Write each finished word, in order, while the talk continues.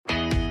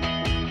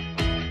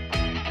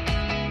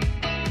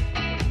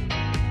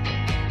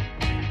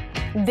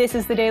This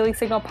is the Daily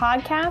Signal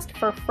podcast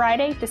for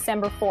Friday,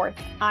 December 4th.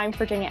 I'm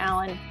Virginia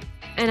Allen.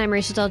 And I'm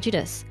Rachel Del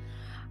Giudice.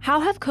 How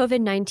have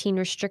COVID-19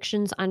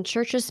 restrictions on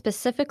churches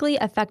specifically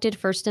affected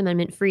First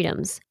Amendment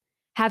freedoms?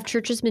 Have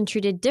churches been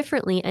treated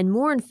differently and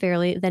more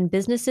unfairly than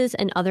businesses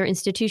and other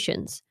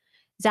institutions?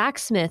 Zach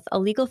Smith, a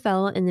legal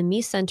fellow in the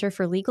Meese Center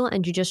for Legal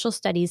and Judicial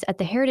Studies at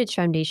the Heritage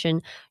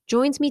Foundation,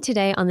 joins me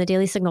today on the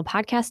Daily Signal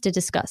podcast to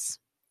discuss.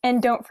 And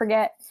don't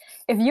forget,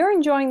 if you're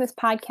enjoying this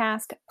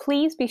podcast,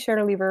 please be sure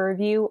to leave a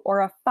review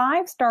or a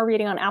 5-star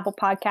rating on Apple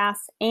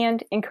Podcasts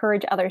and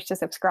encourage others to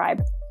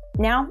subscribe.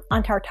 Now,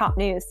 on to our top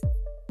news.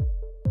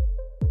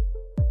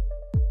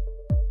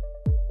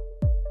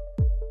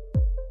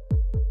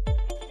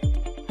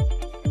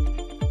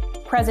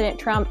 President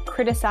Trump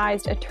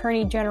criticized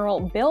Attorney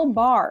General Bill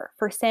Barr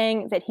for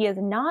saying that he has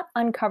not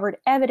uncovered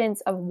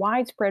evidence of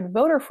widespread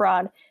voter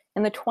fraud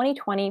in the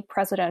 2020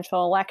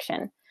 presidential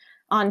election.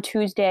 On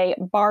Tuesday,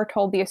 Barr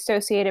told the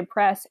Associated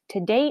Press, "To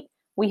date,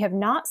 we have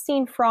not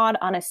seen fraud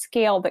on a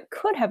scale that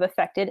could have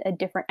affected a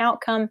different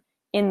outcome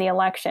in the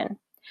election."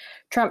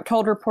 Trump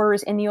told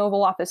reporters in the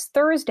Oval Office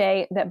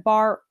Thursday that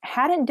Barr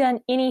hadn't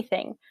done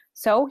anything,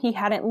 so he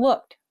hadn't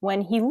looked.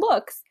 When he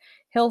looks,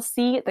 he'll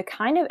see the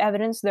kind of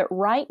evidence that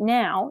right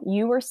now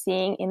you are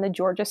seeing in the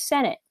Georgia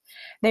Senate.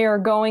 They are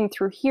going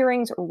through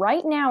hearings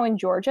right now in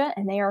Georgia,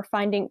 and they are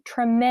finding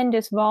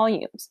tremendous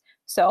volumes.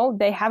 So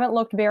they haven't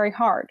looked very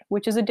hard,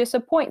 which is a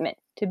disappointment,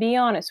 to be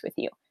honest with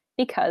you,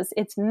 because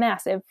it's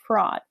massive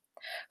fraud.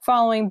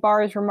 Following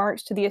Barr's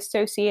remarks to the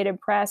Associated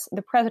Press,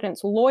 the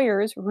president's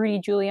lawyers, Rudy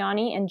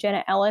Giuliani and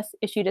Jenna Ellis,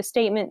 issued a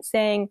statement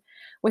saying,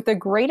 "With the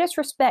greatest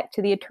respect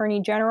to the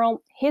Attorney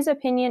General, his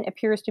opinion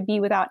appears to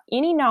be without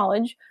any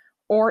knowledge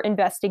or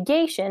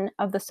investigation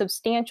of the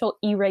substantial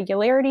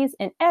irregularities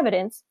and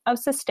evidence of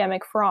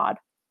systemic fraud."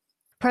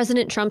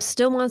 President Trump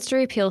still wants to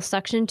repeal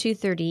Section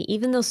 230,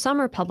 even though some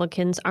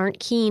Republicans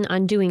aren't keen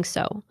on doing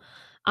so.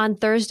 On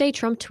Thursday,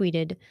 Trump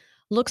tweeted,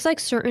 "Looks like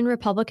certain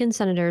Republican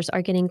senators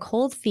are getting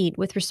cold feet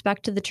with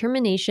respect to the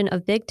termination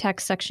of Big Tech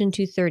Section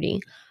 230,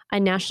 a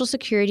national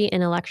security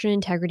and election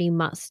integrity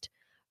must.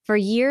 For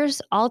years,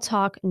 all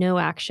talk, no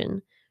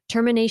action.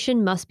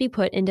 Termination must be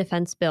put in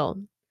defense bill."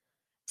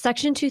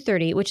 Section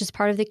 230, which is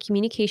part of the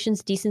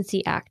Communications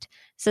Decency Act,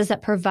 says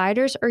that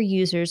providers or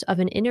users of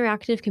an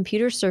interactive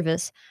computer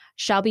service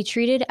shall be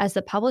treated as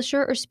the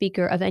publisher or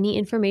speaker of any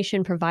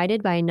information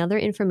provided by another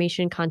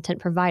information content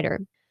provider.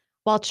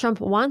 While Trump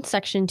wants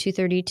Section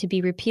 230 to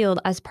be repealed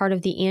as part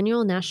of the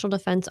annual National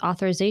Defense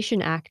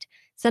Authorization Act,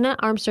 Senate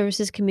Armed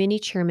Services Committee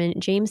Chairman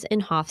James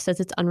Inhofe says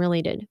it's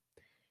unrelated.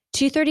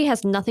 230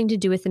 has nothing to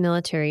do with the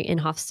military,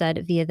 Inhofe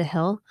said via The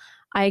Hill.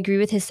 "I agree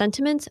with his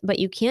sentiments, but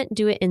you can't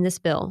do it in this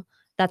bill.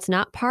 That's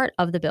not part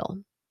of the bill."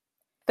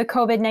 The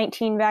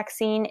COVID-19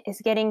 vaccine is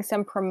getting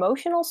some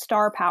promotional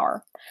star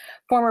power.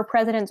 Former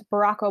Presidents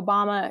Barack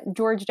Obama,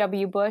 George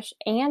W. Bush,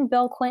 and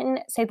Bill Clinton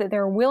say that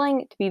they're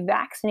willing to be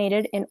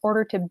vaccinated in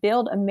order to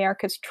build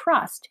America's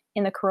trust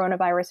in the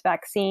coronavirus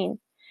vaccine.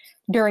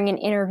 During an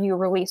interview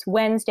released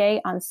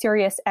Wednesday on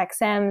Sirius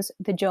XM's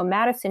The Joe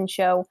Madison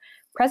Show,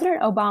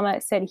 President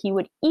Obama said he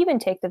would even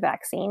take the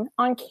vaccine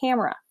on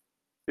camera.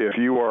 If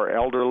you are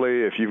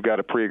elderly, if you've got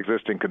a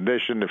pre-existing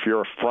condition, if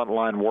you're a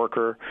frontline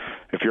worker,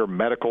 if you're a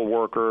medical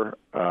worker,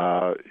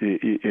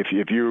 if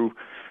you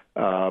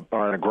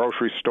are in a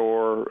grocery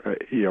store,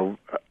 if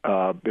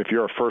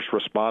you're a first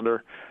responder,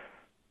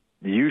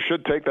 you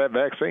should take that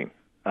vaccine.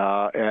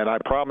 And I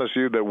promise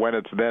you that when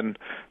it's then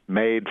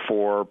made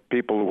for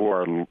people who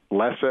are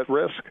less at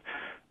risk,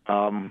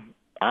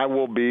 I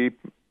will be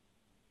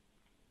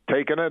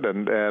taking it,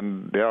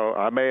 and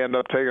I may end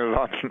up taking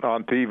it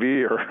on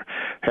TV or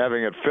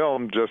having it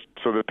filmed just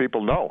so that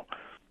people know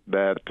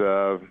that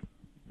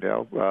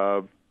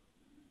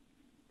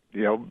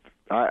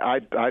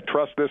I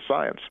trust this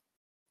science.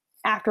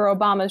 After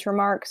Obama's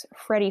remarks,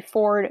 Freddie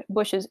Ford,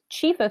 Bush's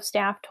chief of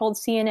staff, told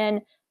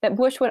CNN that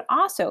Bush would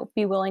also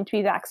be willing to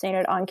be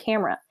vaccinated on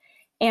camera.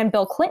 And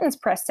Bill Clinton's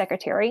press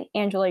secretary,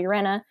 Angela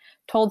Urena,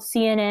 told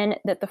CNN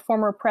that the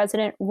former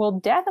president will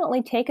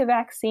definitely take a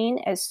vaccine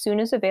as soon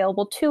as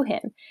available to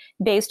him,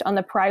 based on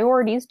the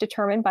priorities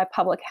determined by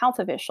public health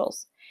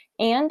officials.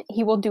 And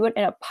he will do it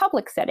in a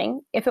public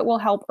setting if it will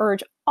help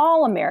urge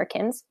all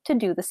Americans to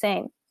do the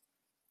same.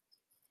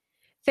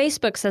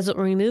 Facebook says it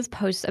will remove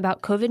posts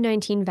about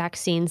COVID-19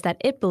 vaccines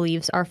that it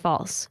believes are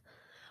false.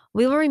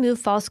 "We will remove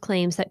false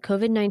claims that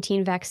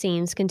COVID-19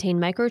 vaccines contain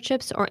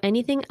microchips or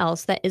anything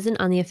else that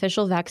isn't on the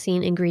official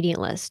vaccine ingredient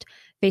list,"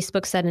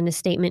 Facebook said in a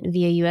statement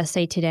via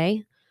USA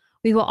Today.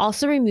 "We will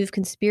also remove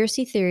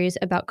conspiracy theories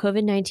about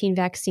COVID-19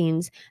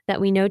 vaccines that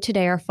we know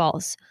today are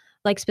false,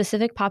 like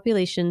specific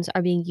populations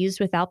are being used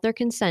without their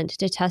consent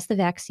to test the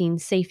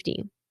vaccine's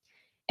safety."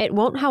 It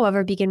won't,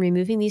 however, begin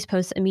removing these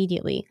posts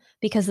immediately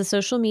because the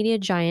social media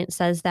giant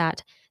says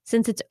that,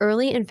 since it's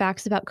early and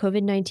facts about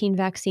COVID-19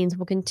 vaccines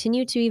will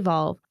continue to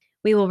evolve,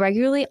 we will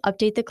regularly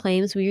update the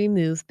claims we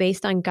remove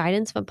based on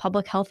guidance from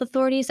public health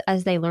authorities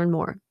as they learn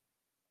more.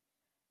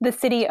 The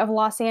city of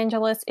Los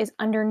Angeles is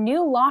under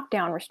new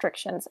lockdown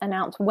restrictions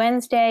announced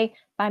Wednesday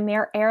by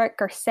Mayor Eric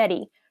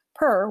Garcetti,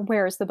 per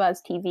Where's the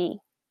Buzz TV.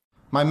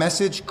 My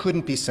message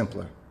couldn't be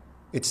simpler.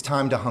 It's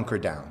time to hunker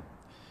down.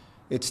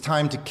 It's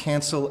time to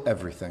cancel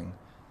everything.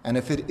 And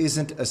if it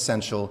isn't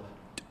essential,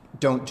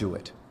 don't do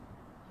it.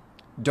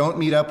 Don't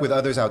meet up with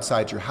others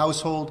outside your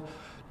household.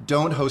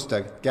 Don't host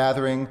a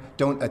gathering.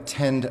 Don't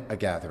attend a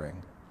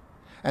gathering.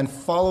 And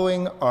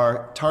following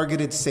our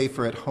targeted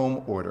safer at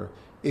home order,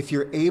 if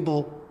you're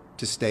able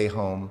to stay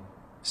home,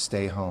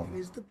 stay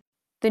home.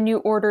 The new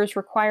orders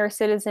require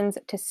citizens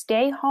to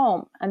stay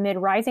home amid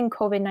rising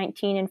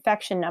COVID-19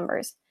 infection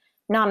numbers.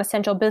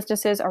 Non-essential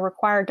businesses are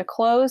required to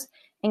close,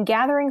 and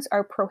gatherings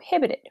are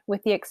prohibited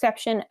with the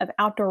exception of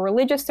outdoor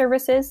religious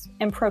services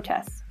and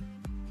protests.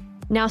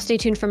 Now stay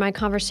tuned for my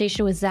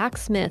conversation with Zach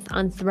Smith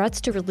on threats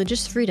to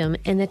religious freedom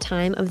in the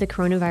time of the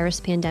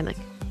coronavirus pandemic.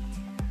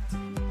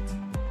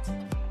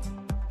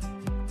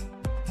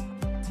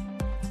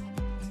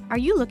 Are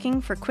you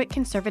looking for quick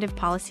conservative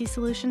policy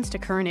solutions to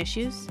current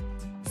issues?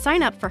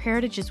 Sign up for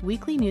Heritage's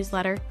weekly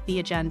newsletter, The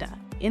Agenda.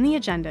 In The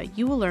Agenda,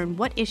 you will learn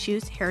what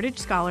issues Heritage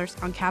scholars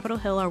on Capitol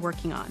Hill are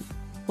working on,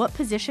 what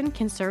position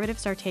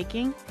conservatives are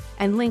taking,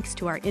 and links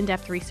to our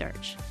in-depth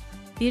research.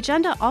 The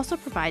Agenda also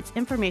provides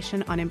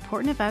information on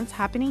important events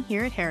happening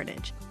here at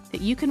Heritage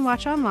that you can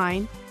watch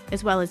online,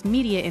 as well as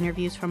media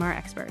interviews from our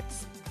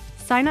experts.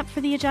 Sign up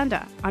for The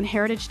Agenda on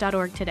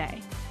heritage.org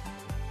today.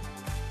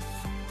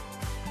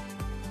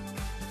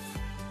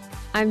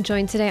 I'm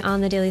joined today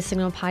on the Daily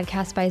Signal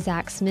podcast by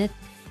Zach Smith.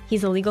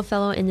 He's a legal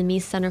fellow in the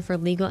Meese Center for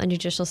Legal and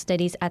Judicial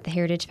Studies at the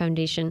Heritage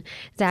Foundation.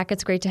 Zach,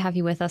 it's great to have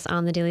you with us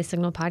on the Daily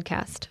Signal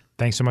podcast.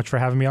 Thanks so much for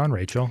having me on,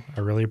 Rachel.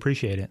 I really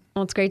appreciate it.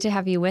 Well, it's great to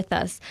have you with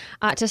us.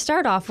 To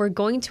start off, we're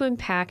going to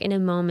unpack in a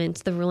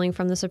moment the ruling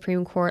from the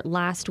Supreme Court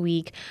last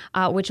week,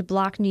 which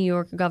blocked New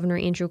York Governor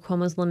Andrew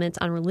Cuomo's limits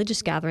on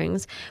religious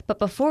gatherings. But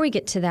before we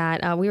get to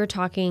that, we were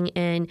talking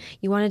and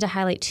you wanted to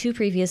highlight two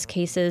previous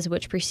cases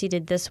which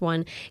preceded this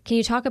one. Can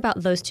you talk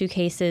about those two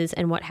cases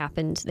and what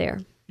happened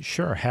there?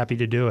 Sure, happy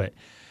to do it.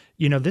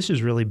 You know, this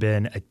has really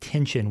been a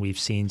tension we've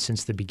seen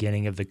since the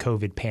beginning of the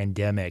COVID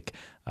pandemic.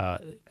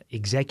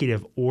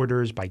 Executive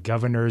orders by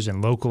governors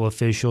and local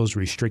officials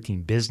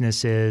restricting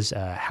businesses,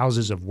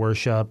 houses of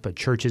worship,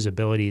 churches'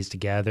 abilities to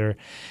gather.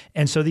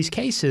 And so these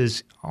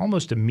cases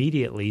almost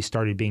immediately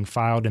started being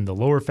filed in the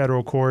lower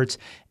federal courts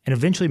and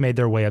eventually made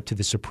their way up to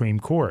the Supreme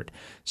Court.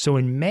 So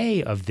in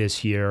May of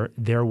this year,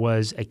 there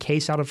was a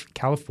case out of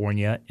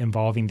California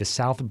involving the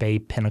South Bay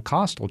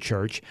Pentecostal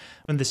Church.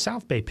 In the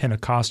South Bay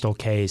Pentecostal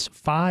case,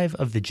 5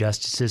 of the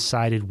justices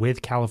sided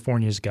with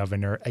California's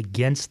governor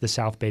against the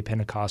South Bay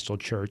Pentecostal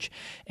Church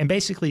and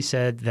basically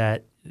said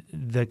that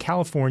the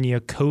California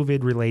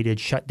COVID-related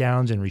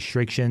shutdowns and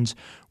restrictions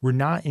were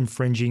not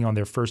infringing on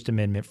their First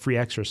Amendment free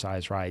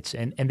exercise rights,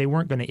 and they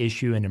weren't going to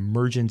issue an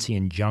emergency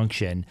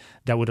injunction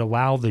that would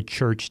allow the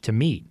church to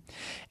meet.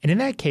 And in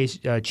that case,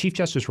 Chief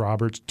Justice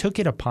Roberts took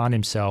it upon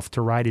himself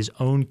to write his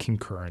own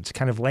concurrence,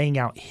 kind of laying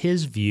out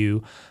his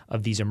view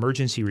of these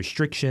emergency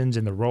restrictions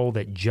and the role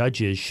that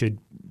judges should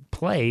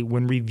play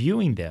when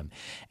reviewing them.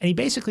 And he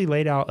basically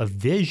laid out a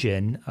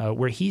vision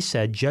where he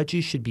said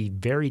judges should be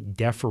very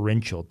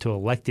deferential to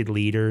elected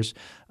leaders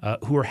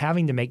who are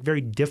having to make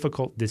very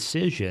difficult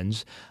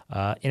decisions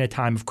in a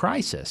time of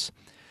crisis.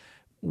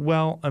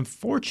 Well,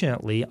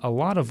 unfortunately, a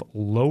lot of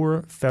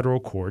lower federal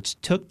courts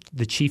took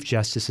the Chief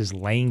Justice's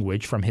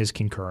language from his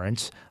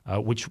concurrence,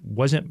 which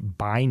wasn't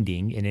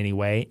binding in any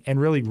way, and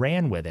really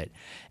ran with it.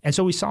 And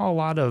so we saw a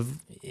lot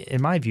of,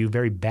 in my view,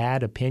 very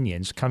bad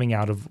opinions coming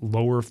out of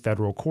lower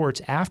federal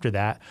courts after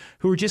that,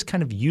 who were just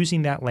kind of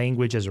using that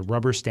language as a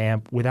rubber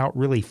stamp without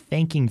really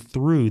thinking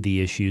through the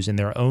issues in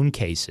their own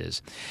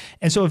cases.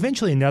 And so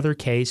eventually another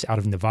case out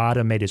of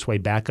Nevada made its way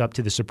back up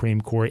to the Supreme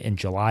Court in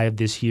July of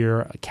this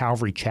year,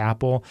 Calvary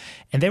Chapel.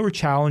 And they were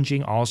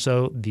challenging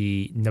also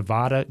the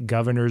Nevada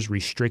governor's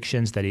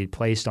restrictions that he had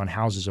placed on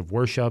houses of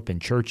worship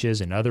and churches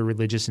and other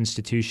religious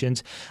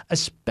institutions,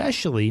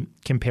 especially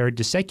compared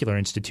to secular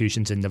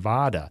institutions in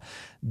Nevada.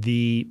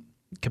 The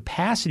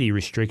capacity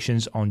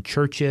restrictions on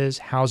churches,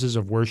 houses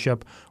of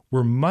worship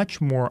were much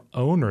more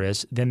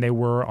onerous than they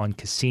were on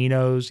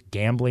casinos,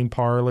 gambling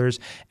parlors,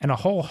 and a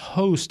whole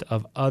host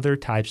of other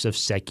types of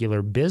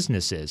secular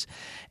businesses.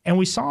 And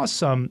we saw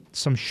some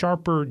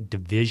sharper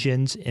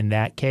divisions in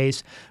that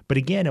case, but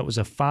again, it was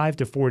a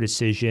 5-4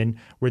 decision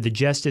where the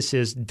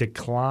justices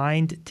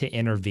declined to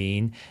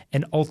intervene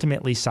and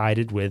ultimately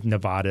sided with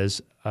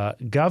Nevada's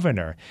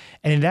governor.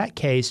 And in that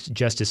case,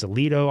 Justice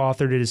Alito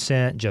authored a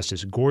dissent,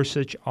 Justice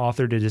Gorsuch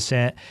authored a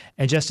dissent,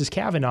 and Justice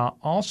Kavanaugh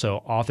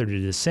also authored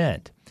a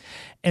dissent.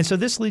 And so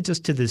this leads us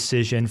to the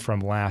decision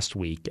from last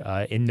week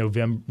in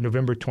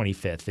November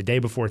 25th, the day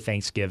before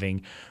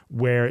Thanksgiving,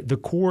 where the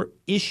court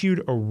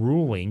issued a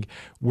ruling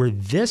where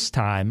this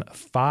time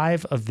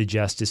 5 of the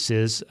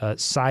justices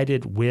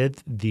sided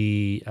with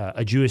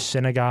a Jewish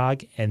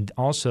synagogue and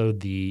also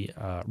the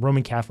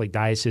Roman Catholic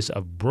Diocese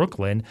of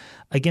Brooklyn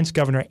against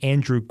Governor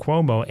Andrew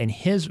Cuomo and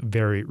his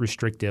very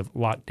restrictive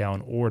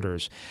lockdown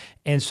orders.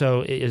 And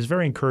so it is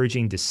very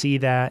encouraging to see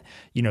that.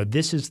 You know,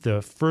 this is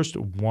the first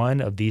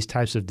one of these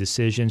types of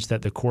decisions decisions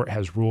that the court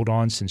has ruled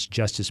on since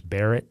Justice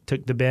Barrett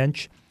took the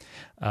bench.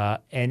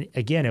 And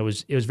again, it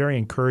was very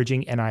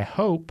encouraging, and I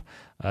hope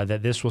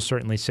that this will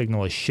certainly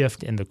signal a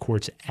shift in the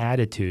court's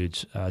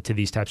attitudes to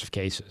these types of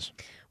cases.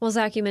 Well,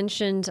 Zach, you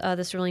mentioned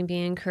this ruling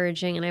being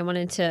encouraging, and I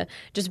wanted to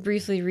just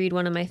briefly read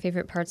one of my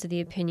favorite parts of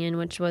the opinion,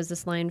 which was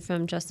this line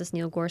from Justice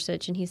Neil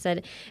Gorsuch, and he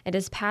said, "It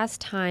is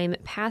past time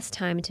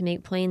to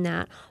make plain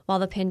that, while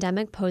the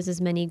pandemic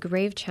poses many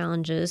grave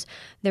challenges,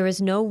 there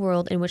is no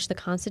world in which the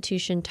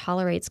Constitution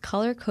tolerates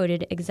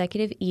color-coded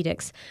executive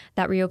edicts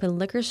that reopen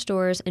liquor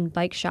stores and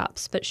bike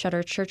shops, but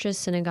shutter churches,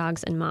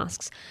 synagogues, and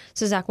mosques."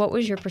 So, Zach, what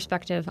was your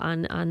perspective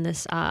on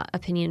this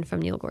opinion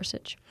from Neil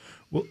Gorsuch?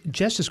 Well,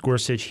 Justice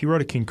Gorsuch, he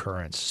wrote a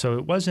concurrence. So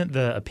it wasn't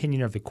the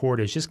opinion of the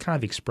court. It was just kind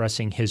of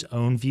expressing his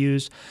own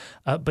views.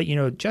 But,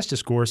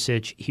 Justice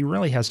Gorsuch, he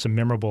really has some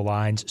memorable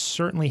lines,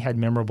 certainly had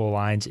memorable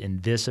lines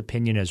in this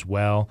opinion as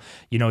well.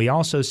 He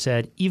also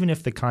said, even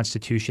if the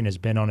Constitution has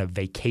been on a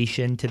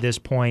vacation to this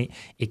point,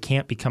 it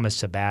can't become a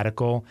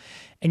sabbatical.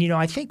 And,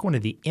 I think one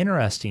of the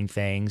interesting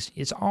things,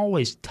 it's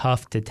always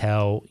tough to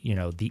tell,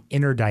 the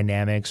inner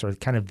dynamics or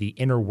kind of the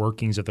inner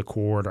workings of the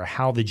court or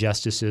how the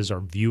justices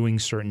are viewing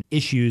certain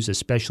issues,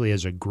 especially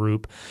as a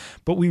group.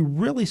 But we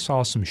really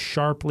saw some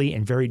sharply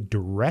and very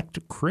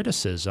direct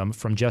criticism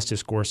from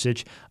Justice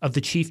Gorsuch of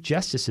the Chief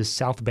Justice's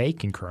South Bay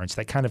concurrence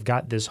that kind of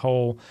got this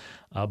whole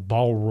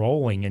ball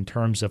rolling in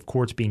terms of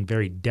courts being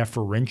very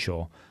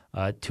deferential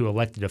to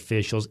elected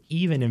officials,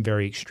 even in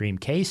very extreme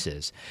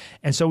cases.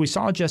 And so we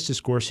saw Justice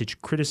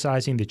Gorsuch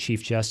criticizing the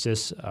Chief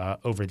Justice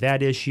over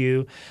that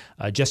issue.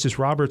 Justice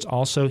Roberts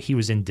also, he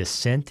was in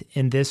dissent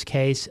in this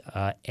case,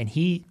 and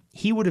he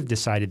would have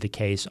decided the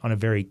case on a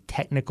very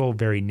technical,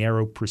 very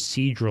narrow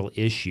procedural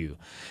issue.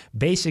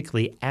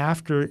 Basically,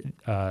 after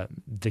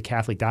the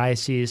Catholic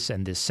Diocese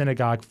and the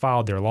synagogue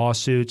filed their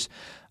lawsuits,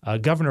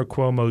 Governor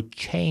Cuomo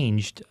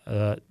changed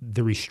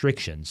the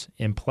restrictions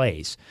in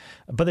place,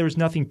 but there was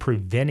nothing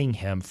preventing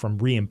him from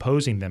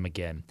reimposing them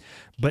again.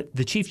 But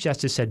the Chief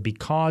Justice said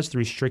because the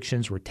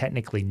restrictions were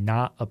technically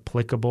not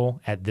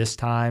applicable at this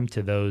time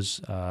to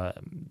those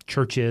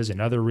churches and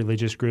other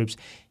religious groups,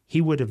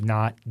 he would have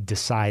not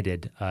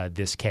decided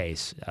this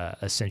case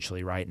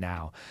essentially right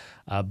now.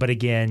 But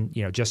again,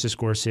 Justice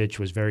Gorsuch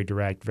was very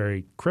direct,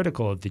 very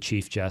critical of the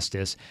Chief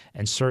Justice,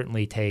 and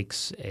certainly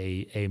takes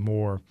a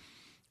more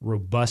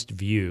robust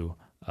view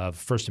of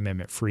First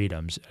Amendment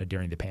freedoms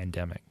during the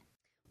pandemic.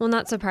 Well,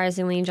 not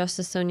surprisingly,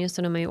 Justice Sonia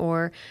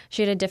Sotomayor,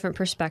 she had a different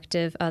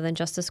perspective than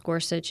Justice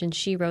Gorsuch, and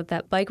she wrote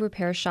that bike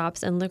repair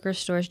shops and liquor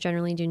stores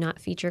generally do not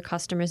feature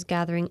customers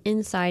gathering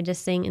inside to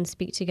sing and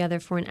speak together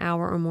for an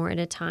hour or more at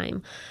a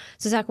time.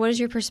 So, Zach, what is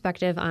your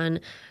perspective on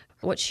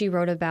what she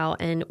wrote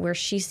about and where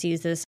she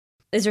sees this?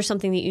 Is there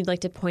something that you'd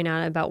like to point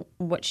out about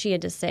what she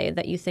had to say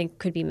that you think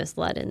could be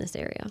misled in this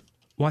area?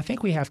 Well, I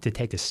think we have to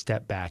take a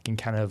step back and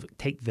kind of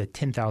take the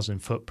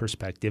 10,000-foot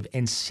perspective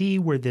and see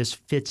where this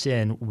fits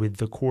in with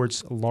the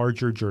court's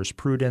larger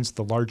jurisprudence,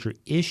 the larger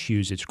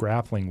issues it's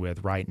grappling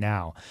with right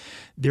now.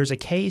 There's a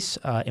case,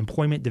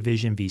 Employment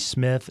Division v.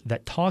 Smith,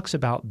 that talks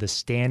about the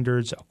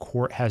standards a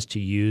court has to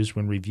use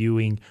when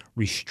reviewing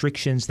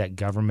restrictions that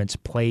governments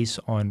place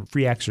on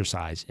free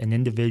exercise, an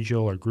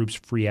individual or group's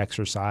free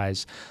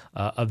exercise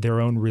of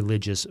their own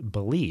religious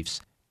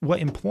beliefs. What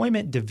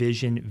Employment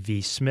Division v.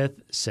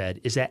 Smith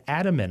said is that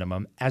at a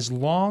minimum, as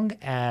long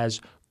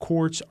as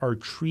courts are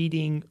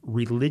treating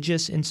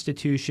religious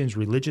institutions,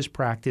 religious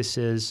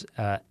practices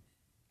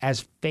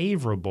as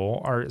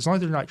favorable, or as long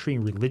as they're not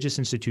treating religious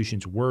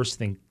institutions worse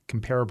than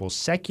comparable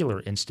secular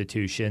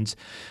institutions,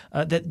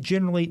 that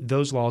generally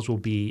those laws will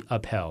be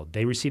upheld.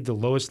 They receive the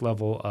lowest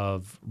level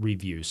of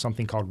review,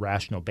 something called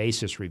rational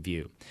basis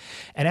review.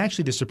 And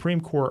actually, the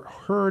Supreme Court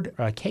heard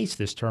a case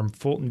this term,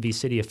 Fulton v.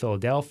 City of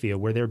Philadelphia,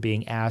 where they're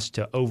being asked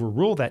to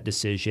overrule that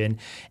decision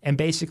and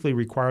basically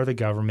require the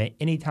government,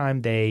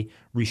 anytime they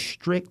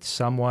restrict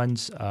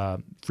someone's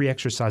free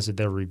exercise of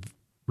their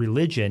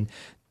religion,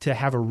 to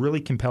have a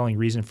really compelling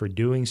reason for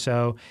doing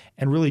so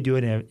and really do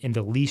it in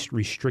the least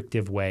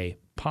restrictive way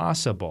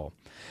possible.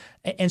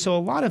 And so a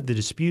lot of the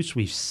disputes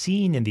we've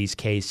seen in these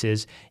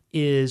cases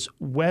is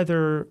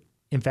whether,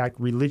 in fact,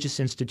 religious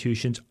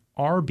institutions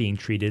are being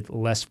treated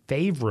less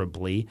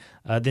favorably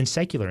than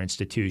secular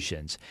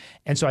institutions.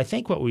 And so I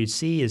think what we'd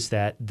see is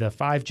that the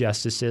 5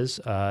 justices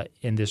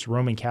in this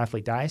Roman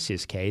Catholic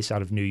Diocese case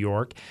out of New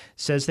York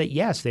says that,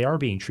 yes, they are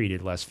being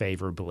treated less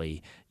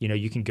favorably.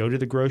 You can go to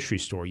the grocery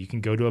store, you can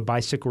go to a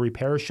bicycle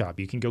repair shop,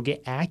 you can go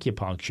get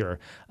acupuncture,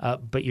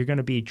 but you're going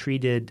to be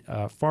treated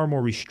far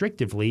more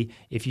restrictively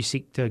if you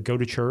seek to go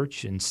to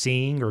church and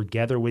sing or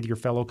gather with your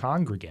fellow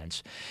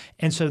congregants.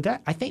 And so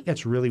that I think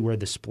that's really where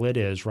the split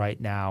is right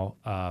now.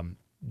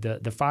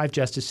 The 5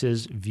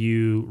 justices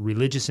view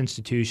religious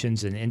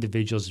institutions and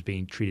individuals as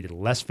being treated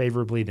less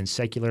favorably than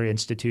secular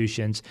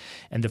institutions,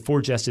 and the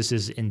 4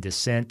 justices in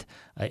dissent,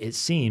 it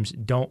seems,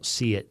 don't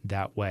see it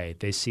that way.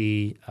 They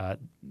see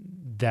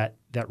that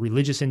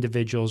religious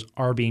individuals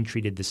are being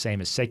treated the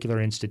same as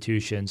secular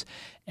institutions,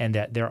 and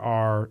that there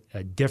are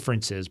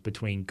differences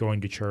between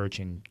going to church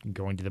and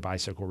going to the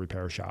bicycle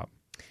repair shop.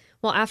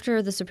 Well,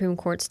 after the Supreme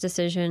Court's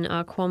decision,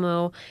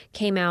 Cuomo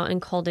came out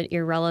and called it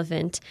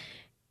irrelevant.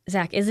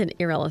 Zach, is it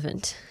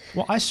irrelevant?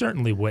 Well, I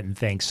certainly wouldn't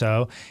think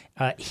so.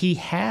 He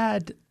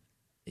had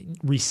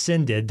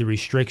rescinded the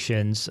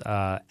restrictions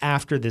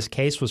after this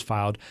case was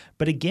filed.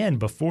 But again,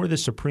 before the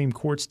Supreme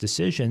Court's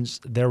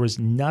decisions, there was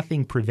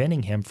nothing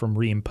preventing him from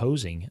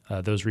reimposing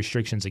those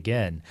restrictions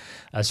again.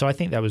 So I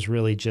think that was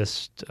really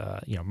just,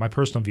 my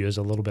personal view is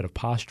a little bit of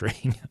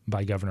posturing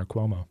by Governor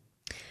Cuomo.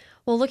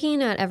 Well,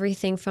 looking at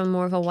everything from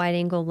more of a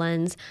wide-angle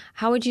lens,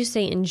 how would you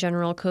say in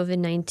general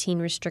COVID-19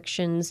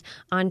 restrictions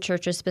on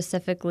churches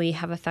specifically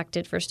have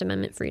affected First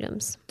Amendment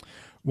freedoms?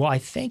 Well, I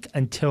think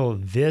until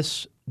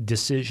this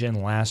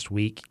decision last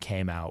week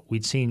came out,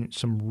 we'd seen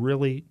some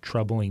really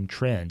troubling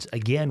trends,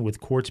 again, with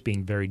courts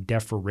being very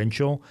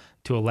deferential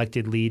to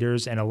elected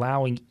leaders and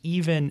allowing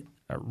even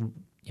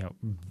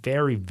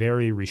very,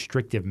 very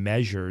restrictive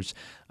measures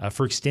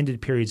for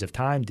extended periods of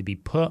time to be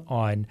put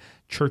on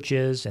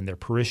churches and their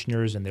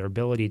parishioners and their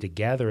ability to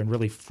gather and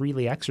really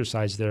freely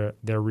exercise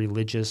their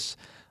religious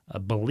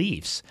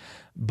beliefs.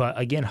 But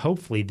again,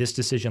 hopefully this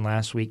decision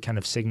last week kind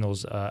of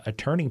signals a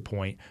turning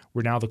point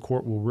where now the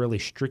court will really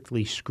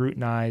strictly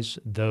scrutinize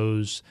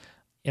those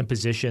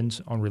impositions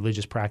on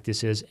religious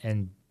practices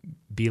and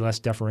be less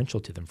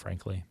deferential to them,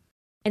 frankly.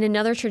 In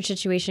another church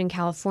situation in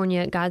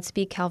California,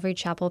 Godspeed Calvary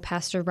Chapel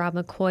pastor Rob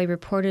McCoy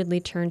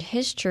reportedly turned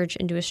his church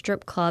into a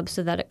strip club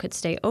so that it could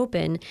stay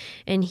open,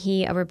 and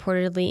he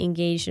reportedly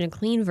engaged in a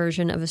clean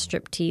version of a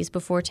striptease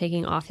before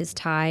taking off his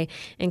tie,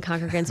 and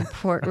congregants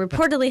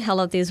reportedly held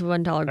up these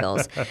 $1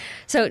 bills.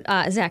 So,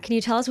 Zach, can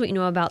you tell us what you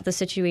know about the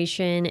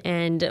situation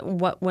and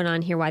what went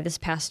on here, why this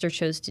pastor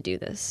chose to do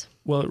this?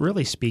 Well, it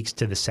really speaks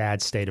to the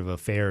sad state of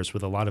affairs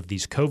with a lot of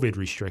these COVID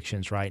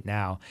restrictions right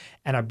now.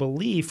 And I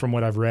believe from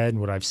what I've read and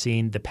what I've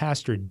seen, the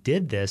pastor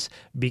did this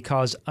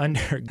because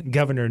under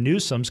Governor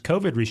Newsom's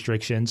COVID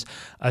restrictions,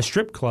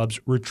 strip clubs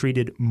were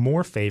treated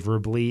more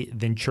favorably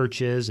than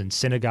churches and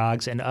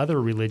synagogues and other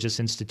religious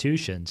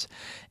institutions.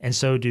 And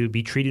so to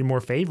be treated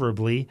more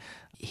favorably,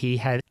 he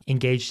had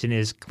engaged in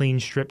his clean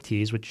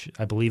striptease, which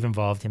I believe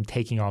involved him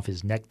taking off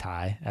his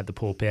necktie at the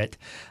pulpit.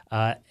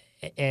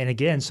 And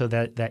again, so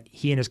that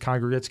he and his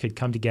congregants could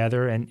come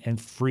together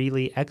and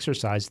freely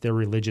exercise their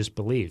religious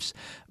beliefs.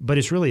 But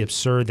it's really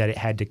absurd that it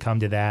had to come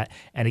to that.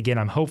 And again,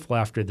 I'm hopeful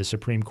after the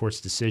Supreme Court's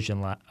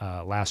decision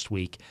last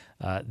week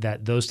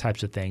that those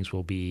types of things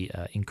will be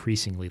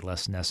increasingly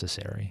less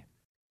necessary.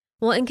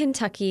 Well, in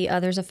Kentucky,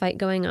 there's a fight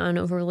going on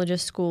over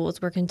religious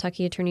schools where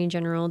Kentucky Attorney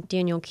General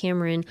Daniel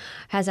Cameron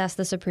has asked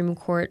the Supreme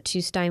Court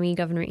to stymie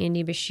Governor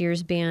Andy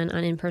Beshear's ban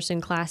on in-person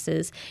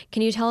classes.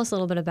 Can you tell us a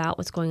little bit about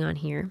what's going on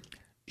here?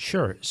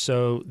 Sure.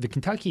 So the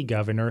Kentucky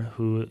governor,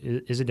 who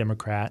is a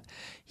Democrat,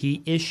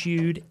 he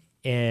issued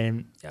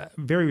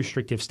very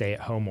restrictive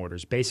stay-at-home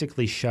orders,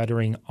 basically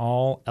shuttering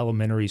all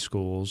elementary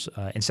schools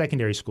and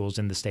secondary schools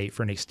in the state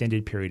for an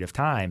extended period of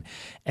time.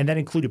 And that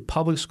included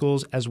public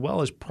schools as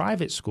well as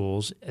private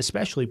schools,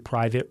 especially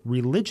private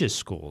religious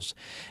schools.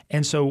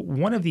 And so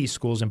one of these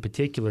schools in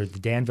particular, the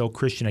Danville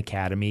Christian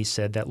Academy,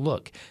 said that,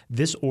 look,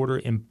 this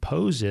order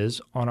imposes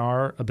on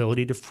our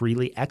ability to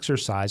freely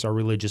exercise our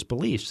religious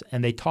beliefs.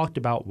 And they talked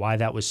about why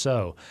that was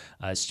so.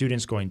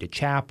 Students going to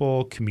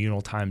chapel,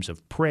 communal times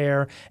of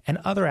prayer, and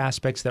other aspects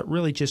that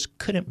really just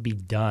couldn't be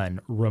done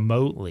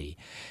remotely.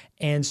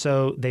 And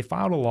so they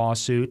filed a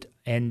lawsuit,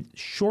 and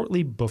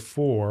shortly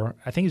before,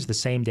 I think it was the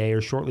same day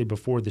or shortly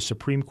before the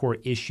Supreme Court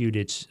issued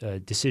its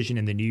decision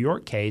in the New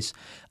York case,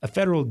 a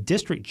federal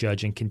district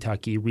judge in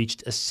Kentucky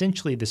reached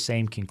essentially the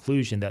same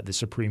conclusion that the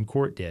Supreme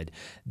Court did,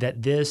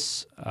 that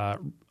this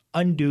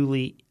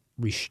unduly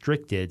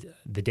restricted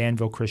the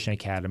Danville Christian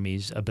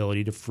Academy's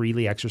ability to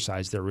freely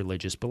exercise their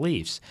religious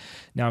beliefs.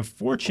 Now,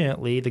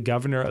 unfortunately, the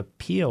governor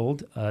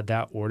appealed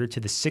that order to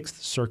the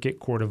Sixth Circuit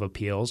Court of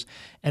Appeals,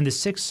 and the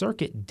Sixth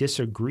Circuit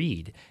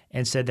disagreed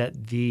and said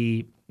that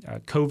the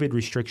COVID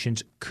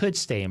restrictions could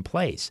stay in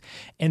place.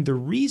 And the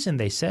reason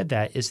they said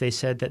that is they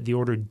said that the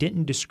order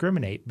didn't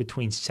discriminate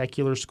between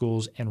secular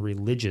schools and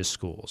religious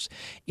schools.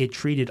 It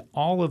treated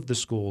all of the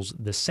schools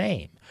the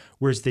same,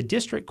 whereas the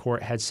district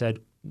court had said,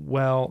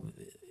 well,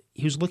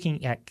 he's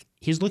looking at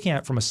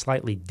it from a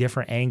slightly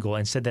different angle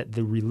and said that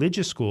the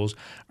religious schools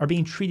are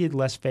being treated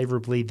less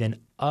favorably than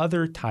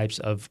other types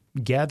of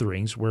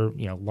gatherings where,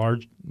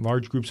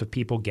 large groups of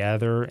people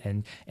gather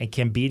and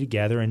can be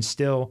together and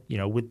still,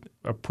 with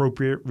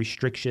appropriate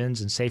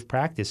restrictions and safe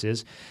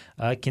practices,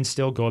 can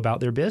still go about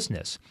their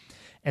business.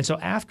 And so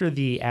after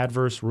the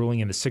adverse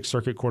ruling in the Sixth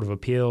Circuit Court of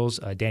Appeals,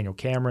 Daniel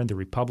Cameron, the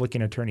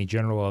Republican Attorney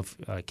General of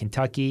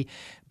Kentucky,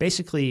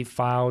 basically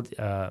filed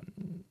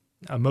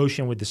a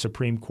motion with the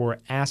Supreme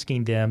Court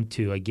asking them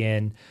to,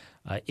 again,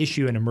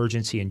 issue an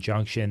emergency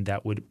injunction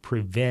that would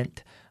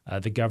prevent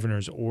the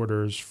governor's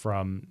orders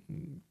from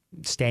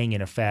staying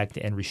in effect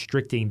and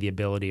restricting the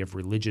ability of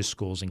religious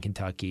schools in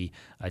Kentucky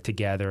to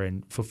gather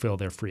and fulfill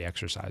their free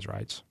exercise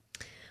rights.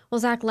 Well,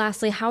 Zach,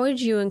 lastly, how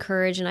would you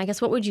encourage, and I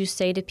guess what would you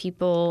say to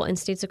people in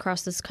states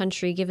across this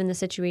country, given the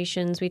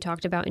situations we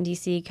talked about in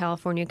D.C.,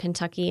 California,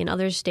 Kentucky, and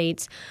other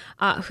states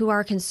who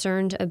are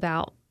concerned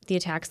about the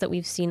attacks that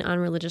we've seen on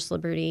religious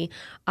liberty,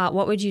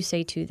 what would you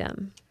say to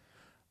them?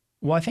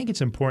 Well, I think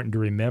it's important to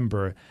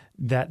remember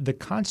that the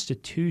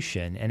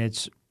Constitution and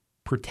its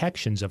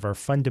protections of our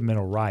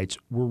fundamental rights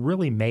were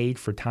really made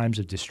for times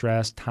of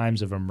distress,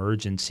 times of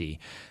emergency.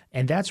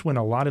 And that's when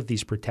a lot of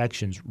these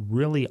protections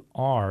really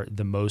are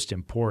the most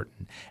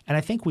important. And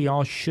I think we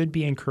all should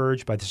be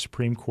encouraged by the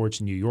Supreme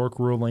Court's New York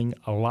ruling.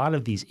 A lot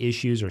of these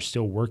issues are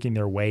still working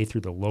their way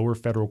through the lower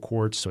federal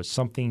courts, so it's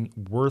something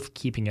worth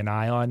keeping an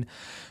eye on.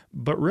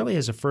 But really,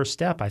 as a first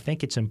step, I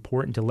think it's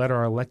important to let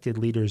our elected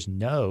leaders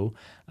know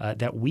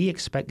that we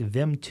expect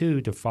them, too,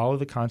 to follow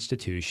the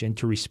Constitution,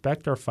 to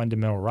respect our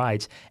fundamental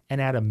rights,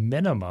 and at a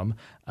minimum,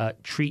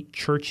 treat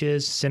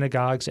churches,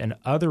 synagogues, and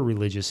other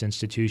religious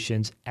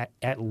institutions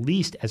at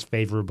least as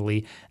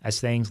favorably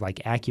as things like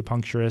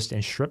acupuncturists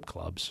and strip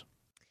clubs.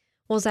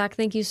 Well, Zach,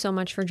 thank you so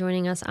much for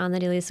joining us on the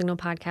Daily Signal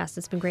podcast.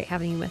 It's been great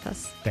having you with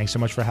us. Thanks so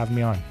much for having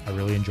me on. I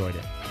really enjoyed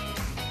it.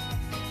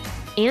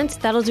 And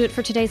that'll do it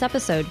for today's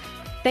episode.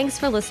 Thanks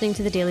for listening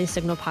to the Daily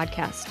Signal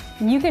podcast.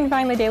 You can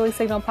find the Daily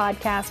Signal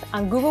podcast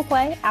on Google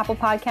Play, Apple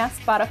Podcasts,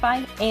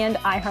 Spotify, and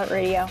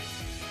iHeartRadio.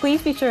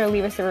 Please be sure to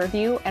leave us a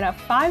review and a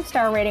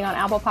 5-star rating on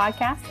Apple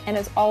Podcasts. And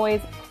as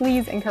always,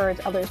 please encourage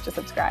others to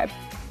subscribe.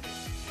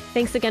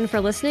 Thanks again for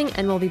listening,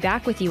 and we'll be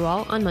back with you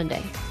all on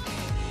Monday.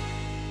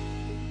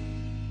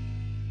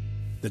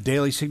 The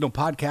Daily Signal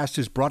podcast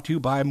is brought to you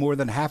by more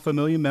than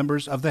 500,000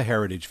 members of the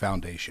Heritage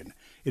Foundation.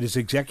 It is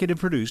executive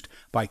produced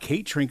by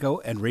Kate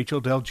Trinko and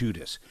Rachel Del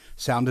Giudice.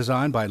 Sound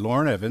design by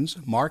Lauren Evans,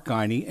 Mark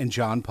Guiney, and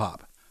John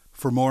Popp.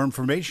 For more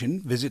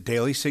information, visit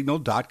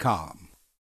dailysignal.com.